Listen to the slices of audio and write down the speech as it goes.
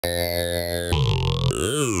Thank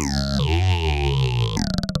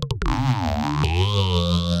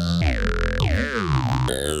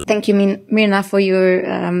you, Mirna, for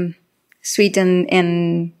your sweet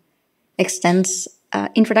and extensive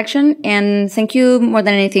introduction. And thank you more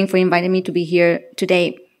than anything for inviting me to be here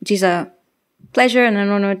today, which is a pleasure and an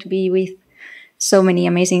honor to be with so many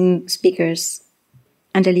amazing speakers,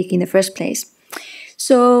 Angelique in the first place.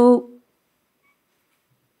 So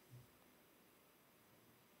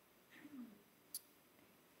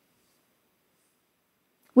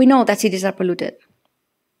we know that cities are polluted.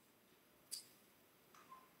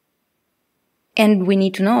 And we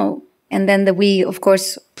need to know. And then we, of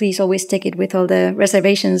course, please always take it with all the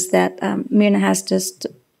reservations that Mirna has just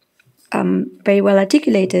very well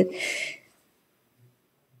articulated.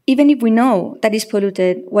 Even if we know that it's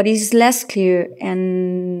polluted, what is less clear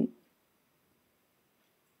and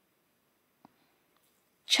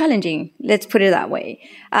challenging, let's put it that way,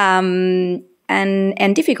 and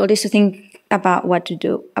difficult is to think about what to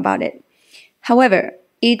do about it. However,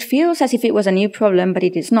 it feels as if it was a new problem, but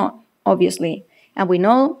it is not, obviously. And we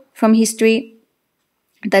know from history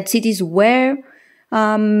that cities were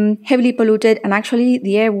heavily polluted, and actually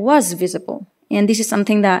the air was visible. And this is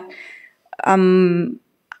something that,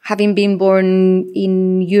 having been born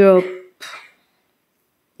in Europe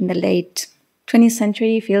in the late 20th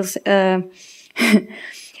century, feels air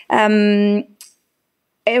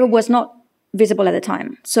was not visible at the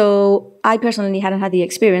time. So I personally hadn't had the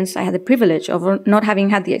experience. I had the privilege of not having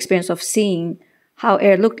had the experience of seeing how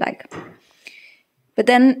air looked like. But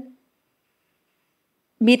then,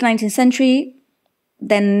 mid-19th century,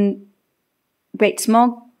 then Great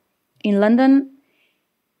Smog in London,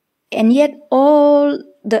 and yet all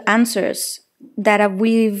the answers that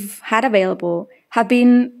we've had available have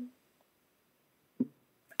been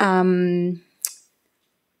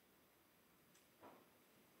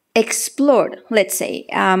explored, let's say,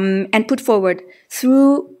 and put forward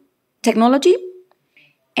through technology.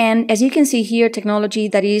 And as you can see here, technology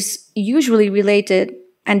that is usually related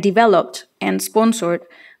and developed and sponsored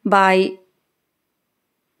by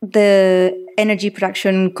the energy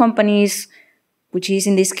production companies, which is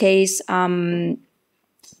in this case a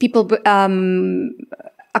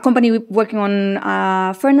company working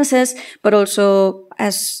on furnaces, but also,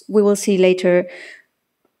 as we will see later,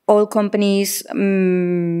 oil companies,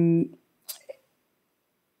 and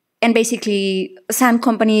basically sand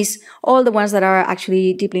companies, all the ones that are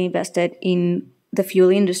actually deeply invested in the fuel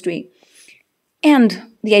industry. And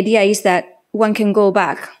the idea is that one can go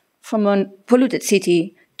back from a polluted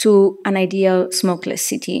city to an ideal smokeless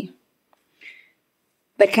city.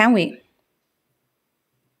 But can we?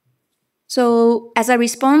 So as a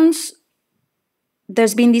response,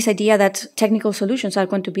 there's been this idea that technical solutions are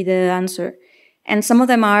going to be the answer. And some of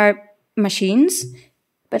them are machines,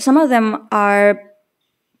 but some of them are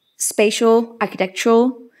spatial,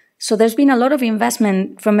 architectural. So there's been a lot of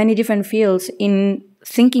investment from many different fields in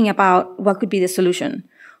thinking about what could be the solution.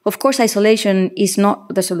 Of course, isolation is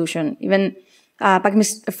not the solution. Even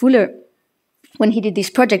Mr. Fuller, when he did this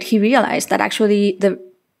project, he realized that actually the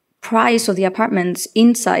price of the apartments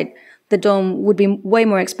inside the dome would be way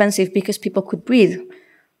more expensive because people could breathe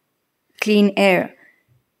clean air.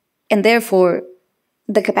 And therefore,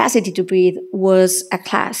 the capacity to breathe was a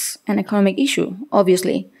class and economic issue,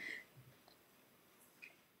 obviously.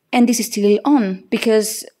 And this is still on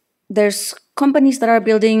because there's companies that are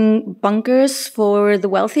building bunkers for the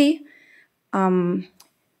wealthy. You're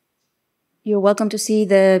welcome to see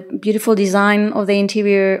the beautiful design of the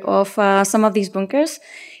interior of some of these bunkers.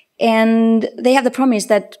 And they have the promise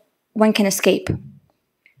that one can escape.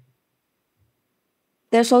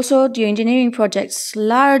 There's also geoengineering projects,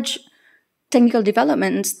 large technical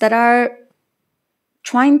developments that are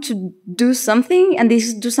trying to do something, and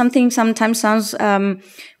this do something sometimes sounds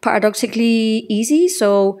paradoxically easy.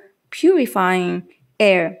 So purifying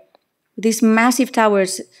air, these massive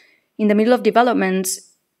towers in the middle of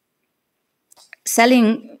developments,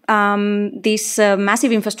 selling these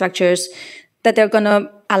massive infrastructures that they're going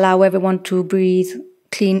to allow everyone to breathe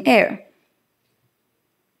clean air.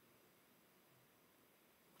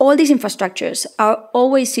 All these infrastructures are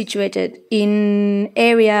always situated in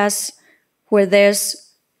areas where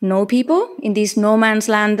there's no people, in these no man's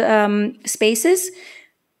land spaces.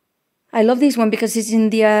 I love this one because it's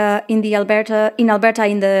in Alberta, in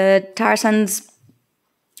the tar sands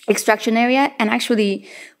extraction area, and actually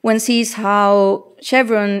one sees how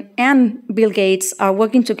Chevron and Bill Gates are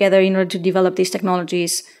working together in order to develop these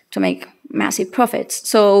technologies to make massive profits.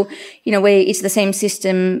 So in a way, it's the same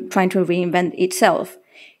system trying to reinvent itself.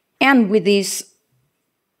 And with this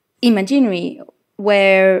imaginary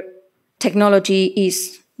where technology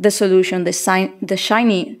is the solution, the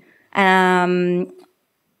shiny and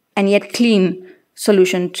yet clean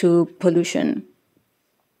solution to pollution.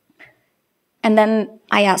 And then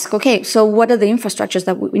I ask, okay, so what are the infrastructures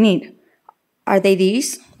that we need? Are they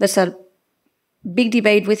these? There's a big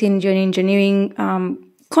debate within geoengineering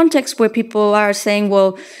context where people are saying,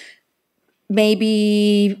 well,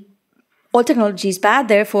 maybe all technology is bad,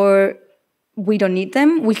 therefore we don't need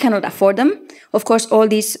them, we cannot afford them. Of course, all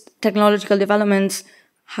these technological developments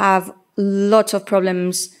have lots of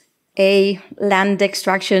problems, land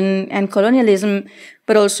extraction and colonialism,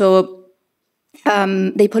 but also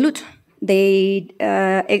they pollute, they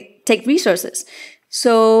take resources.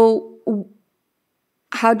 So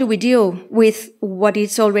how do we deal with what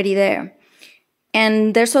is already there?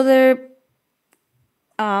 And there's other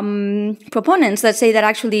proponents that say that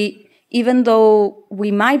actually, even though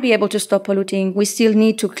we might be able to stop polluting, we still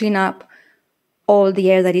need to clean up all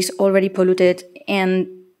the air that is already polluted, and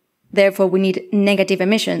therefore we need negative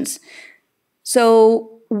emissions.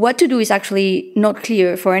 So what to do is actually not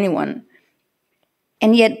clear for anyone.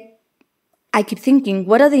 And yet I keep thinking,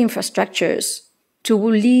 what are the infrastructures to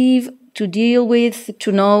live, to deal with,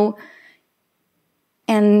 to know,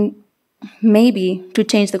 and maybe to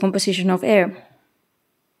change the composition of air?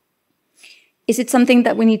 Is it something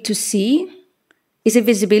that we need to see? Is it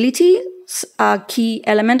visibility a key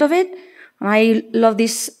element of it? I love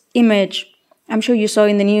this image. I'm sure you saw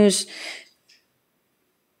in the news.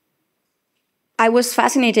 I was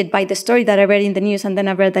fascinated by the story that I read in the news, and then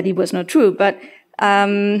I read that it was not true. But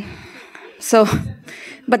but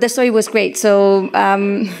the story was great. So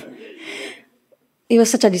it was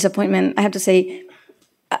such a disappointment, I have to say,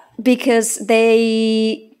 because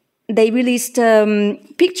they released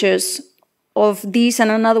pictures of this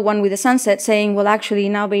and another one with the sunset, saying, well, actually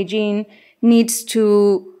now Beijing needs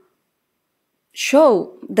to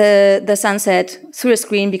show the sunset through a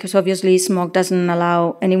screen because obviously smog doesn't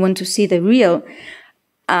allow anyone to see the real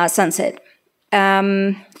sunset.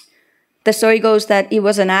 The story goes that it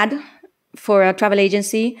was an ad for a travel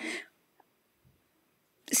agency.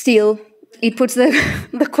 Still, it puts the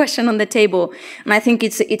question on the table, and I think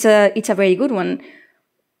it's a very good one.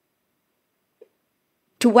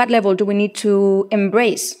 To what level do we need to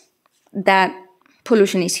embrace that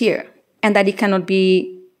pollution is here and that it cannot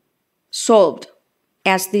be solved,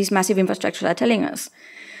 as these massive infrastructures are telling us?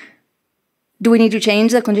 Do we need to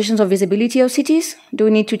change the conditions of visibility of cities? Do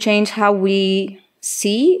we need to change how we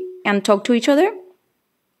see and talk to each other?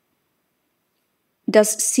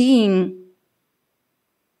 Does seeing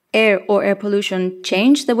air or air pollution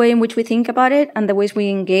change the way in which we think about it and the ways we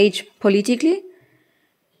engage politically?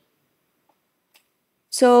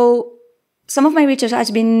 So some of my research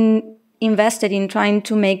has been invested in trying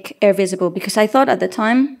to make air visible, because I thought at the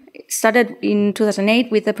time, it started in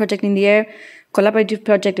 2008 with a project in the air, collaborative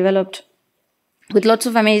project developed with lots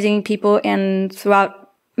of amazing people and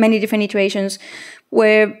throughout many different iterations,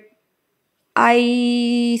 where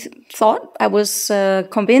I thought, I was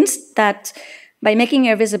convinced that by making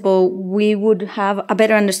air visible, we would have a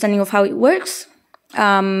better understanding of how it works,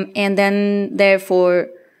 and then therefore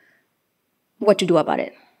what to do about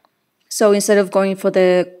it. So instead of going for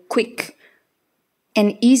the quick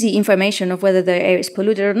and easy information of whether the air is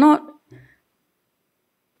polluted or not,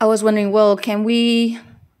 I was wondering, well, can we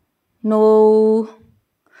know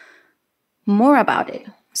more about it?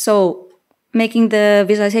 So making the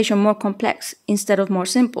visualization more complex instead of more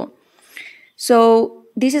simple. So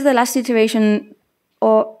this is the last iteration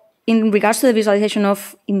in regards to the visualization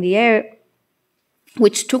of in the air,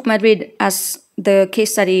 which took Madrid as the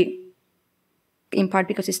case study, in part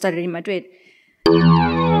because it started in Madrid.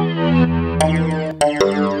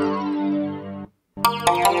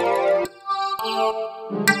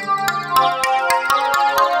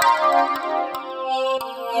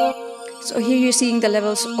 So here you're seeing the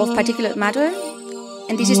levels of particulate matter,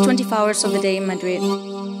 and this is 24 hours of the day in Madrid.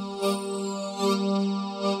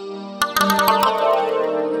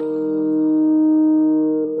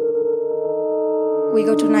 We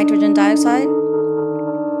go to nitrogen dioxide.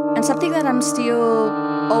 And something that I'm still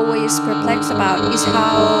always perplexed about is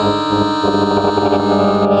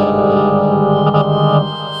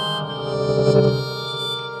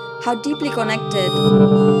how deeply connected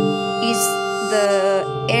is the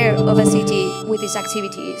air of a city with its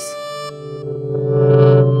activities.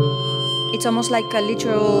 It's almost like a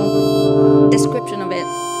literal description of it.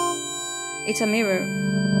 It's a mirror.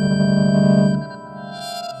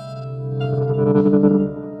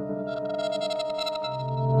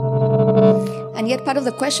 And yet part of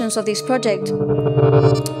the questions of this project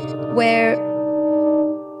were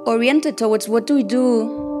oriented towards what do we do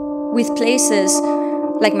with places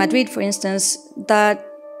like Madrid, for instance, that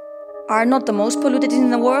are not the most polluted in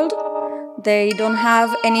the world. They don't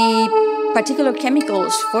have any particular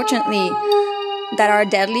chemicals, fortunately, that are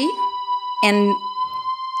deadly and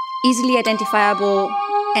easily identifiable,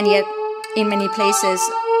 and yet in many places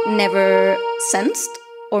never sensed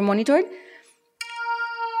or monitored.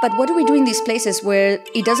 But what do we do in these places where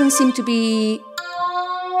it doesn't seem to be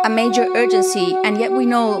a major urgency, and yet we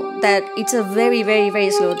know that it's a very, very,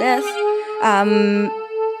 very slow death,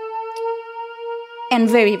 and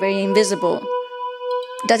very, very invisible?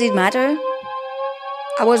 Does it matter?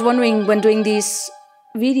 I was wondering when doing this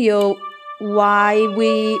video why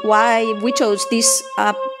we chose this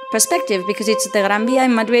perspective, because it's the Gran Via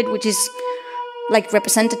in Madrid, which is like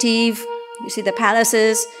representative. You see the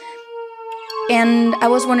palaces. And I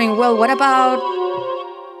was wondering, well, what about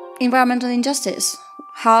environmental injustice?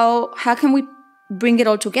 How can we bring it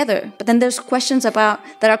all together? But then there's questions about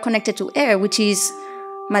that are connected to air, which is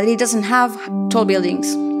Madrid doesn't have tall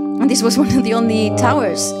buildings, and this was one of the only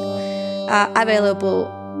towers available.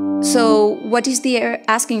 So what is the air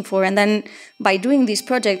asking for? And then by doing these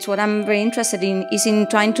projects, what I'm very interested in is in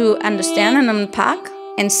trying to understand and unpack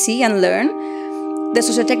and see and learn the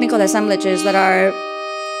socio-technical assemblages that are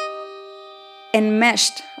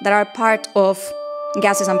enmeshed, that are part of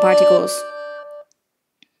gases and particles.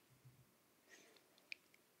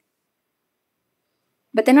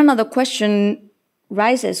 But then another question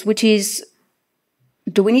rises, which is,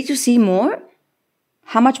 do we need to see more?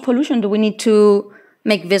 How much pollution do we need to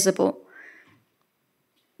make visible?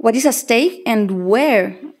 What is at stake, and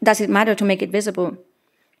where does it matter to make it visible?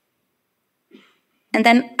 And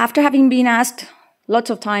then after having been asked lots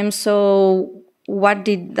of times, so what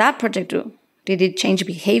did that project do? Did it change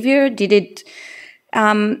behavior? Did it...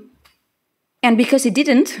 and because it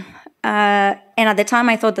didn't, and at the time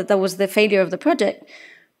I thought that was the failure of the project,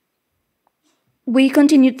 we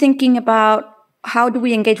continued thinking about how do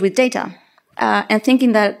we engage with data, and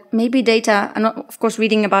thinking that maybe data, and of course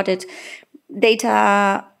reading about it,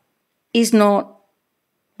 data is not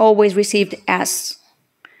always received as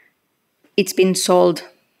it's been sold,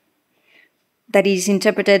 that is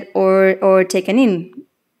interpreted or taken in.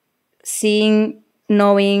 Seeing,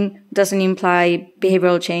 knowing doesn't imply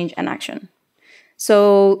behavioral change and action.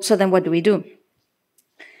 So then what do we do?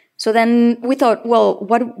 So then we thought, well,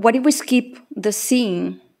 what if we skip the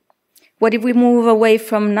seeing? What if we move away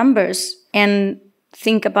from numbers and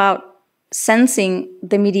think about sensing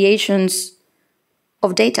the mediations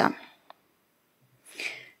of data?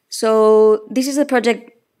 So this is a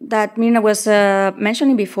project that Mirna was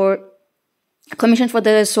mentioning before, commissioned for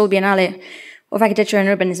the Seoul Biennale of Architecture and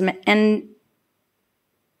Urbanism. And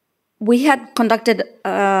we had conducted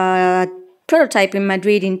a prototype in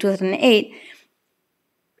Madrid in 2008.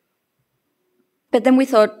 But then we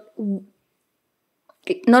thought,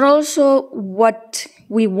 not also what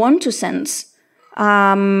we want to sense,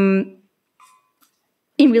 in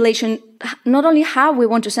relation, not only how we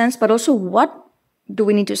want to sense, but also what do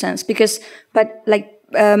we need to sense? Because,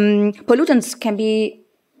 pollutants can be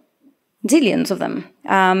zillions of them.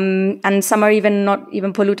 And some are even not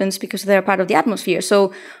even pollutants because they're part of the atmosphere.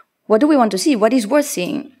 So what do we want to see? What is worth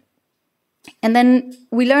seeing? And then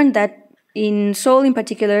we learned that in Seoul in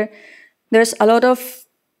particular, there's a lot of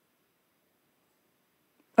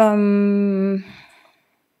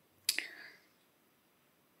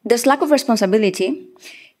there's lack of responsibility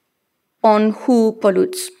on who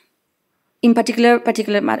pollutes, in particular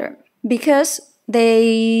matter, because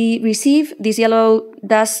they receive these yellow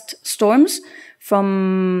dust storms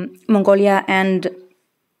from Mongolia and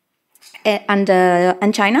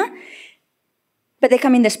China, but they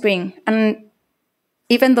come in the spring, and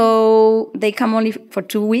even though they come only for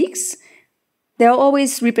 2 weeks, they're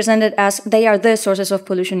always represented as they are the sources of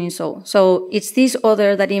pollution in Seoul. So it's this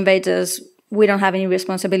other that invades us. We don't have any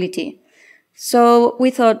responsibility. So we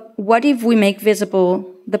thought, what if we make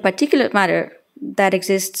visible the particulate matter that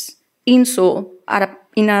exists in Seoul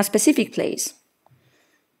in a specific place?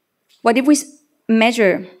 What if we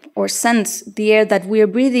measure or sense the air that we are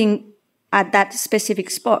breathing at that specific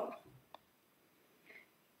spot?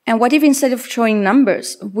 And what if instead of showing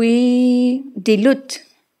numbers, we dilute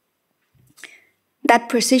that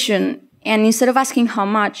precision, and instead of asking how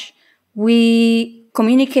much, we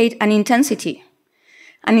communicate an intensity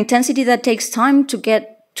that takes time to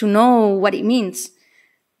get to know what it means,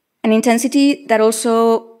 an intensity that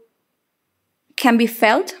also can be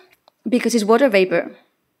felt because it's water vapor.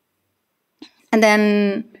 And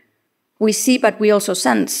then we see, but we also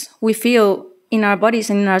sense, we feel in our bodies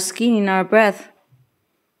and in our skin, in our breath.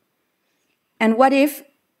 And what if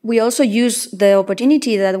we also use the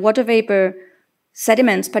opportunity that water vapor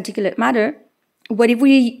sediments particulate matter? What if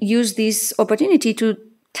we use this opportunity to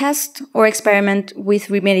test or experiment with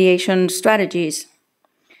remediation strategies.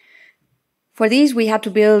 For this, we had to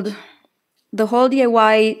build the whole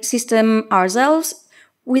DIY system ourselves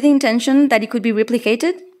with the intention that it could be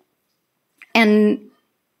replicated and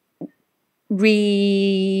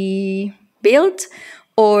rebuilt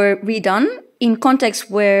or redone in contexts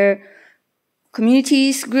where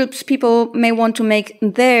communities, groups, people may want to make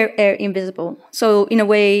their air invisible. So in a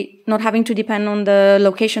way, not having to depend on the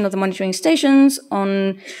location of the monitoring stations,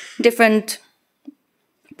 on different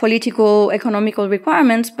political, economical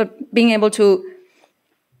requirements, but being able to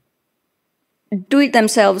do it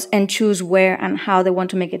themselves and choose where and how they want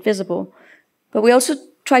to make it visible. But we also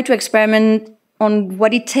try to experiment on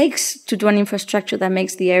what it takes to do an infrastructure that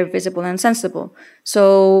makes the air visible and sensible.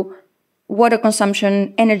 So water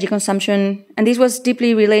consumption, energy consumption, and this was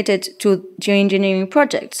deeply related to geoengineering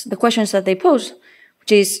projects, the questions that they pose,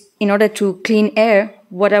 which is, in order to clean air,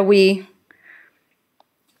 what are we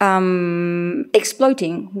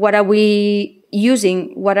exploiting? What are we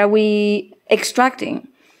using? What are we extracting?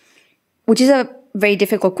 Which is a very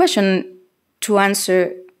difficult question to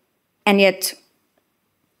answer, and yet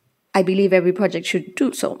I believe every project should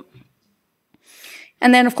do so.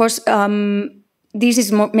 And then, of course, this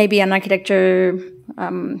is maybe an architecture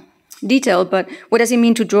detail, but what does it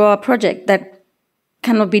mean to draw a project that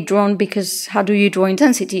cannot be drawn because how do you draw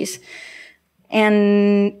intensities?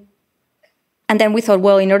 And then we thought,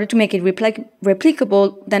 well, in order to make it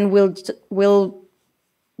replicable, then we'll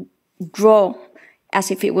draw as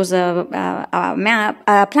if it was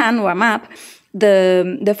a plan or a map,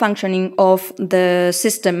 the functioning of the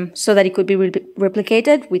system so that it could be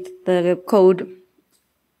replicated with the code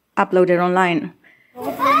uploaded online.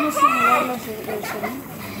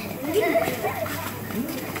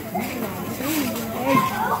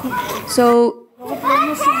 So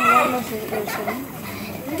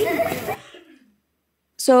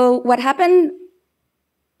what happened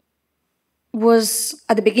was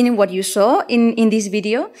at the beginning what you saw in this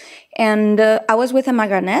video, and I was with Emma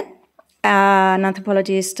Garnett, an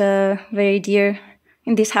anthropologist very dear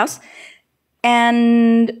in this house,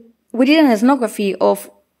 and we did an ethnography of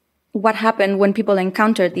what happened when people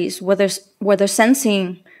encountered this, whether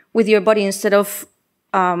sensing with your body instead of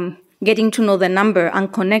getting to know the number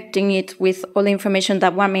and connecting it with all the information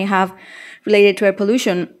that one may have related to air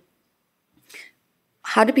pollution.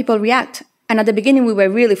 How do people react? And at the beginning, we were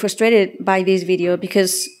really frustrated by this video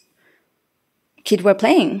because kids were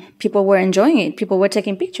playing, people were enjoying it, people were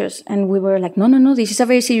taking pictures, and we were like, no, this is a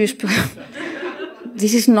very serious.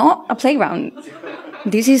 This is not a playground.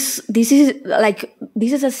 This is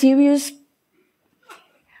a serious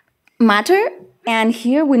matter, and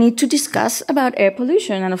here we need to discuss about air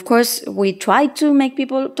pollution. And of course, we tried to make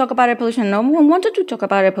people talk about air pollution. No one wanted to talk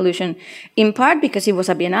about air pollution, in part because it was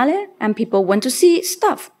a biennale and people went to see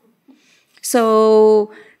stuff.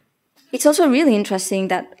 So it's also really interesting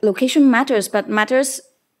that location matters, but matters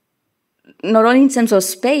not only in terms of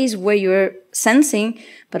space where you're sensing,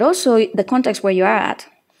 but also the context where you are at.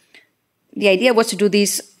 The idea was to do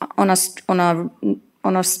this on a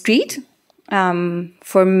street.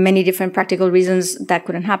 For many different practical reasons, that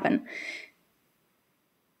couldn't happen.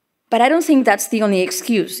 But I don't think that's the only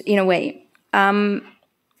excuse, in a way. And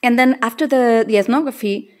then after the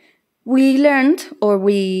ethnography, we learned, or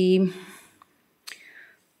we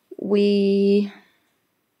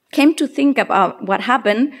came to think about what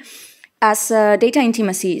happened as data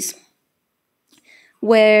intimacies,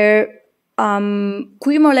 where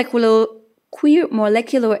queer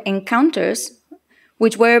molecular encounters,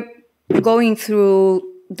 which were going through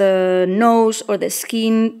the nose or the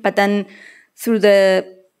skin, but then through the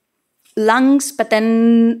lungs, but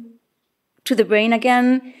then to the brain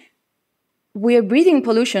again, we're breathing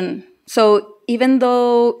pollution. So even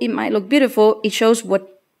though it might look beautiful, it shows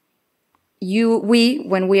what we,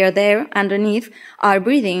 when we are there underneath, are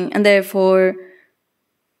breathing. And therefore,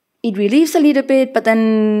 it relieves a little bit, but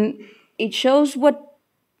then it shows what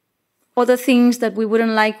other things that we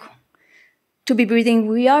wouldn't like to be breathing,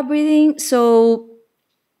 we are breathing. So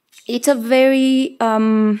it's a very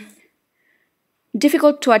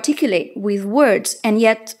difficult to articulate with words and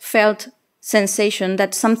yet felt sensation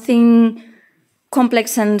that something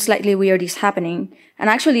complex and slightly weird is happening.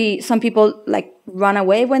 And actually, some people ran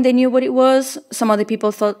away when they knew what it was. Some other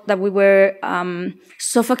people thought that we were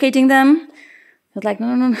suffocating them. But like,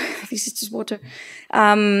 no, this is just water.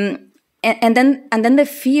 And then the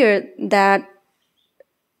fear that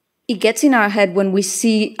it gets in our head when we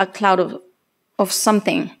see a cloud of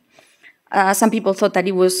something. Some people thought that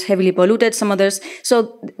it was heavily polluted, some others.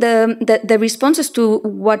 So the responses to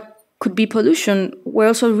what could be pollution were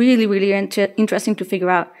also really, really interesting to figure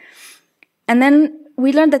out. And then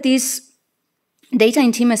we learned that these data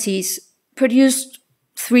intimacies produced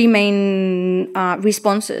three main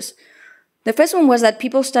responses. The first one was that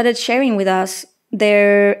people started sharing with us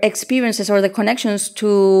their experiences or the connections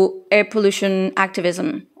to air pollution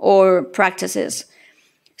activism or practices.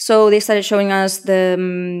 So they started showing us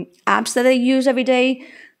the apps that they use every day,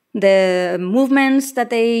 the movements that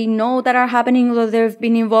they know that are happening or they've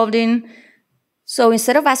been involved in. So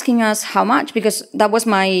instead of asking us how much, because that was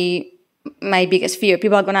my biggest fear,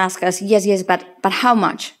 people are going to ask us, yes, but how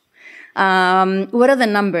much? What are the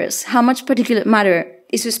numbers? How much particulate matter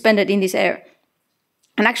is suspended in this air?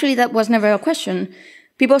 And actually, that was never a question.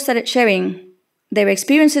 People started sharing their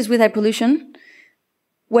experiences with air pollution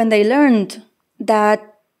when they learned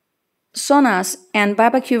that saunas and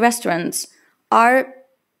barbecue restaurants are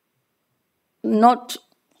not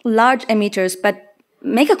large emitters, but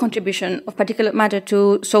make a contribution of particulate matter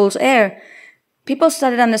to Seoul's air. People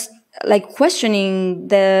started questioning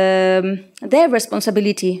their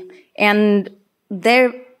responsibility and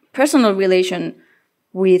their personal relation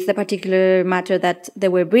with the particular matter that they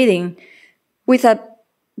were breathing, with a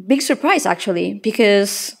big surprise, actually,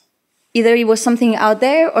 because either it was something out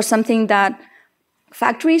there or something that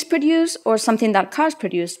factories produce or something that cars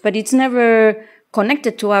produce, but it's never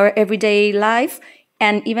connected to our everyday life,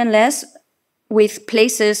 and even less with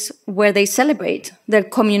places where they celebrate their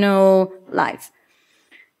communal life.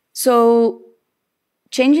 So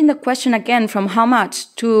changing the question again from how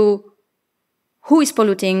much to who is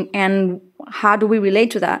polluting and how do we relate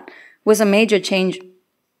to that was a major change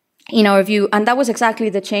in our view. And that was exactly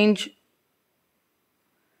the change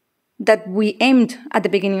that we aimed at the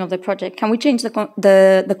beginning of the project. Can we change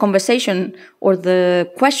the conversation or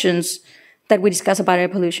the questions that we discuss about air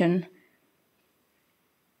pollution?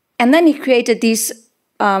 And then it created this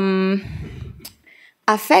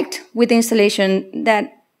effect with the installation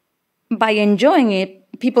that by enjoying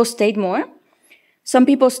it, people stayed more. Some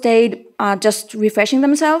people stayed just refreshing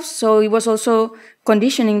themselves, so it was also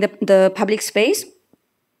conditioning the public space.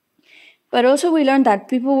 But also we learned that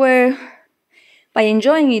people were, by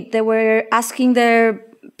enjoying it, they were asking their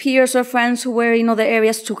peers or friends who were in other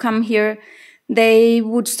areas to come here. They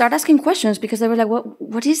would start asking questions because they were like,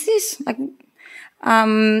 what is this?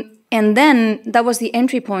 And then that was the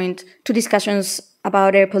entry point to discussions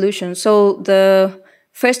about air pollution. So the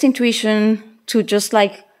first intuition to just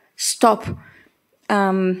stop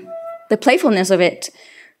the playfulness of it.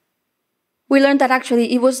 We learned that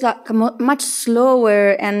actually it was a much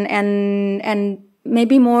slower and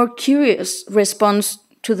maybe more curious response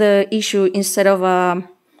to the issue instead of a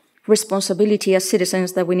responsibility as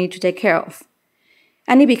citizens that we need to take care of.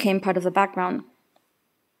 And it became part of the background.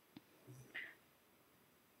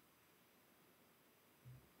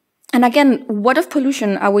 And again, what of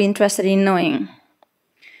pollution are we interested in knowing?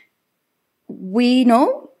 We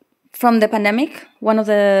know from the pandemic, one of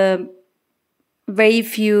the very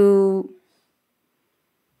few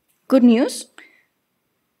good news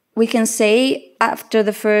we can say after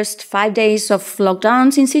the first 5 days of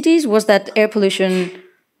lockdowns in cities was that air pollution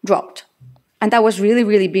dropped. And that was really,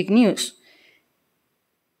 really big news.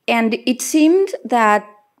 And it seemed that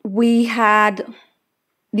we had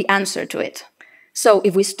the answer to it. So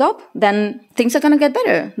if we stop, then things are going to get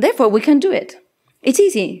better. Therefore, we can do it. It's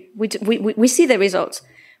easy. We see the results.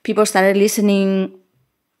 People started listening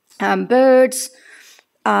birds,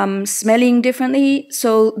 smelling differently.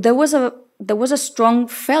 So there was a strong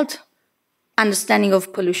felt understanding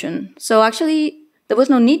of pollution. So actually, there was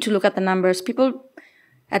no need to look at the numbers. People,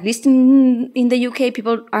 at least in the UK,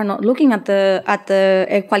 people are not looking at the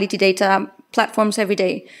air quality data platforms every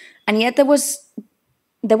day, and yet there was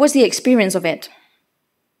the experience of it.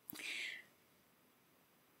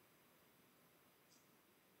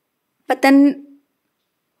 But then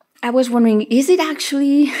I was wondering, is it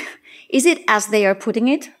as they are putting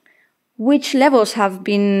it? Which levels have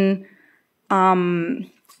been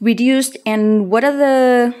reduced, and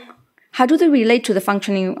how do they relate to the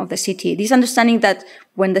functioning of the city? This understanding that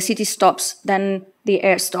when the city stops, then the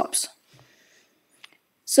air stops.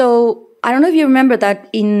 So I don't know if you remember that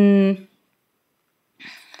in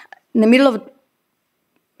the middle of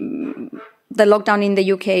the lockdown in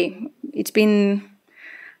the UK, it's been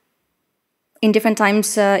in different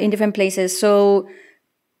times, in different places. So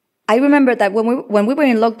I remember that when we were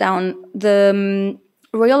in lockdown, the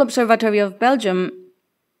Royal Observatory of Belgium,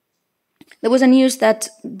 there was a news that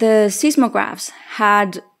the seismographs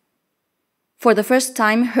had, for the first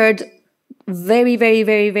time, heard very, very,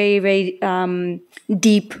 very, very, very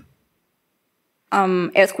deep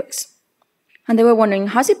earthquakes. And they were wondering,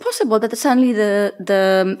 how is it possible that suddenly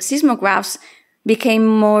the seismographs became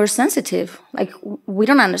more sensitive? Like, we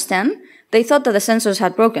don't understand. they thought that the sensors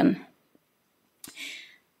had broken.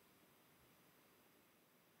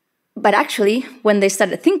 But actually, when they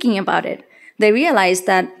started thinking about it, they realized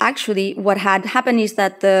that actually what had happened is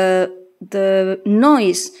that the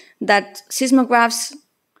noise that seismographs,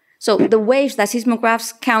 so the waves that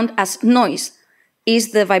seismographs count as noise,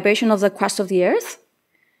 is the vibration of the crust of the Earth.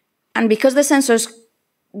 And because the sensors,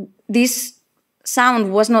 this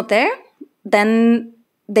sound was not there, then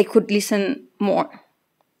they could listen more.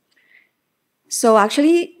 So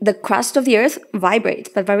actually, the crust of the Earth vibrates,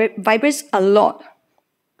 but vibrates a lot.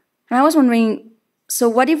 And I was wondering, so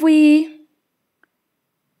what if we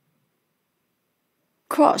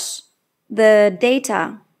cross the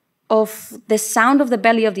data of the sound of the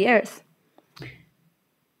belly of the Earth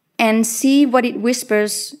and see what it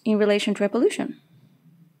whispers in relation to air pollution?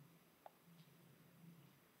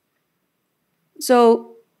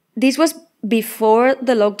 So this was before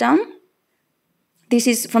the lockdown. This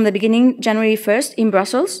is from the beginning, January 1st in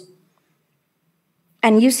Brussels.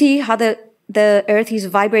 And you see how the Earth is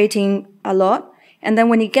vibrating a lot. And then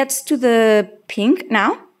when it gets to the pink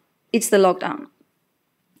now, it's the lockdown.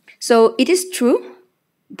 So it is true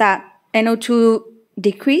that NO2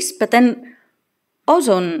 decreased, but then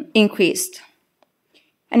ozone increased.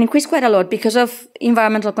 And increased quite a lot because of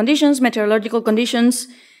environmental conditions, meteorological conditions.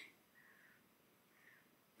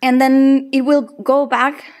 And then it will go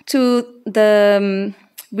back to the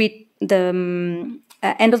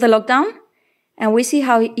end of the lockdown, and we see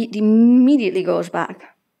how it immediately goes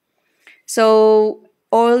back. So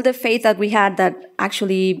all the faith that we had that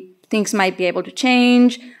actually things might be able to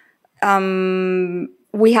change,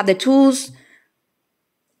 we have the tools,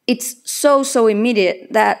 it's so immediate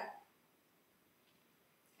that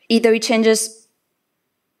either it changes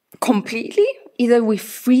completely, either we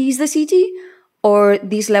freeze the city, or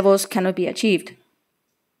these levels cannot be achieved.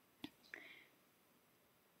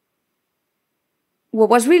 What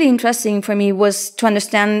was really interesting for me was to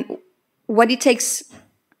understand what it takes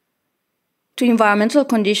to environmental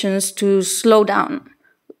conditions to slow down.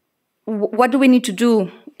 What do we need to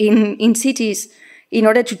do in cities in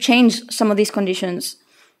order to change some of these conditions?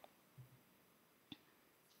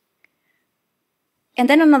 And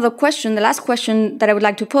then another question, the last question that I would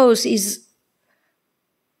like to pose is,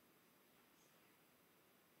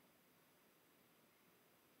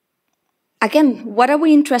 again, what are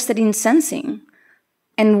we interested in sensing?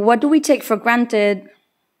 And what do we take for granted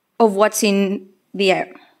of what's in the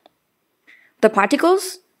air? The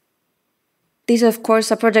particles? This is, of course,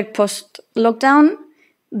 a project post-lockdown.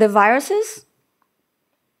 The viruses?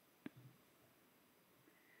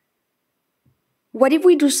 What if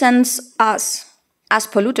we do sense us as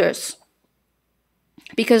polluters?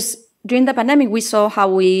 Because during the pandemic, we saw how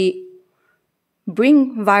we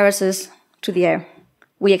bring viruses to the air.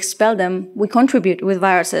 We expel them, we contribute with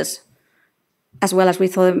viruses, as well as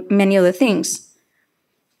with many other things.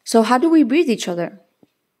 So how do we breathe each other?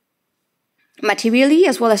 Materially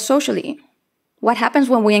as well as socially. What happens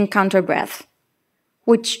when we encounter breath?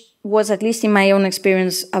 Which was, at least in my own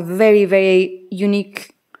experience, a very, very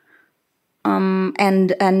unique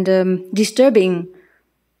and disturbing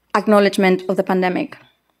acknowledgement of the pandemic.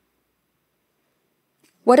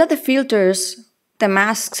 What are the filters, the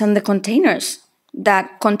masks, and the containers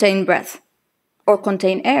that contain breath or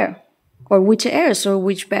contain air, or which airs or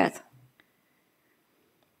which breath?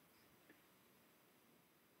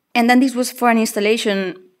 And then this was for an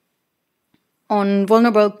installation on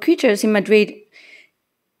vulnerable creatures in Madrid.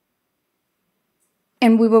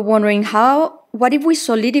 And we were wondering what if we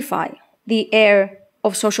solidify the air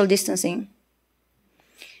of social distancing?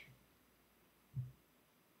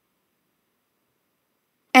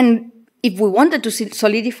 And if we wanted to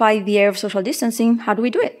solidify the air of social distancing, how do we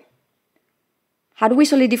do it? How do we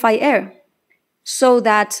solidify air so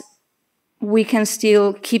that we can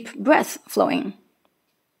still keep breath flowing?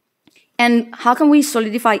 And how can we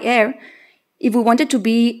solidify air if we want it to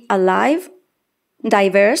be alive,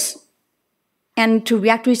 diverse, and to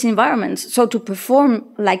react to its environment, so to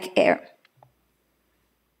perform like air?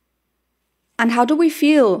 And how do we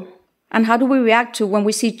feel and how do we react to when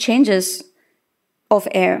we see changes of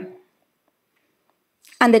air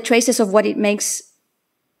and the traces of what it makes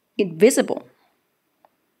it visible?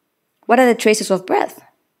 What are the traces of breath?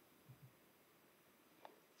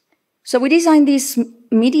 So we designed these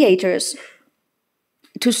mediators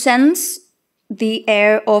to sense the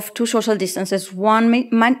air of two social distances, 1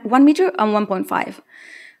 meter and 1.5,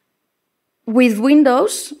 with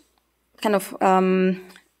windows, kind of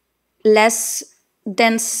less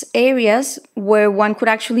dense areas where one could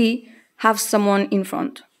actually have someone in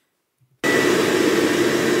front.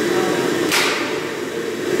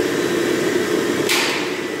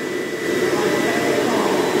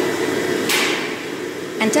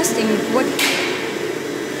 and testing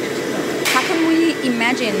how can we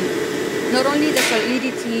imagine not only the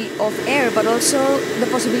solidity of air, but also the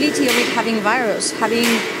possibility of it having virus, having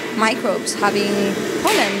microbes, having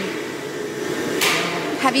pollen,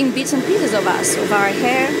 having bits and pieces of us, of our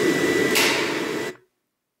hair.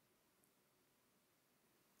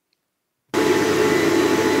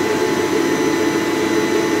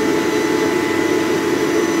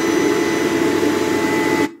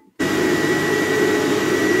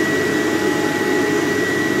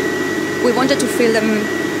 We wanted to feel them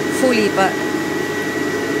fully, but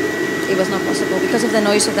it was not possible because of the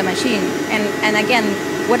noise of the machine. And again,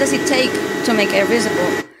 what does it take to make air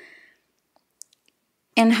visible?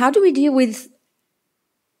 And how do we deal with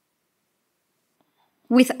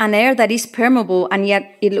an air that is permeable and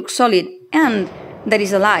yet it looks solid and that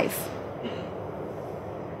is alive?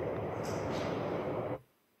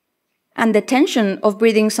 And the tension of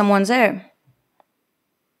breathing someone's air.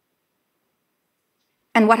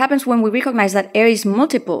 And what happens when we recognize that air is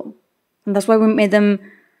multiple? And that's why we made them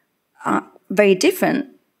very different,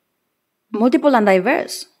 multiple and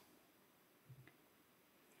diverse.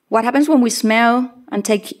 What happens when we smell and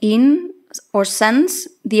take in or sense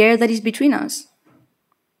the air that is between us?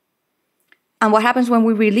 And what happens when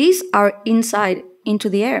we release our inside into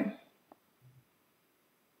the air?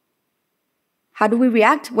 How do we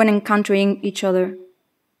react when encountering each other?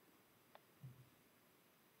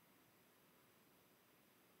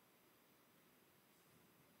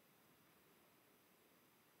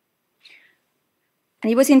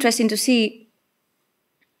 And it was interesting to see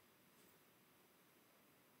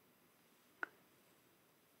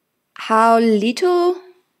how little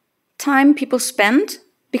time people spent,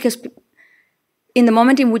 because in the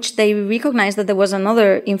moment in which they recognized that there was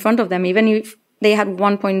another in front of them, even if they had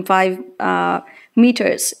 1.5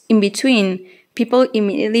 meters in between, people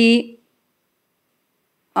immediately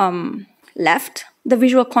left the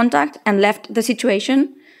visual contact and left the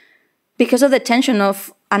situation because of the tension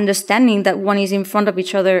of understanding that one is in front of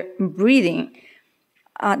each other breathing.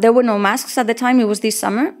 There were no masks at the time, it was this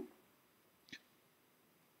summer.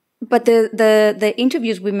 But the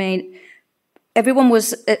interviews we made, everyone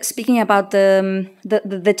was speaking about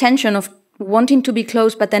the tension of wanting to be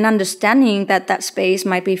close, but then understanding that that space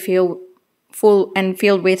might be full and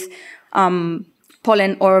filled with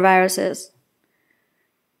pollen or viruses.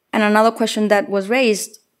 And another question that was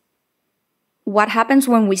raised, what happens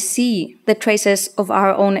when we see the traces of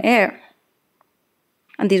our own air?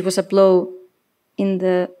 And this was a blow in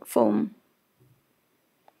the foam.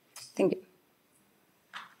 Thank you.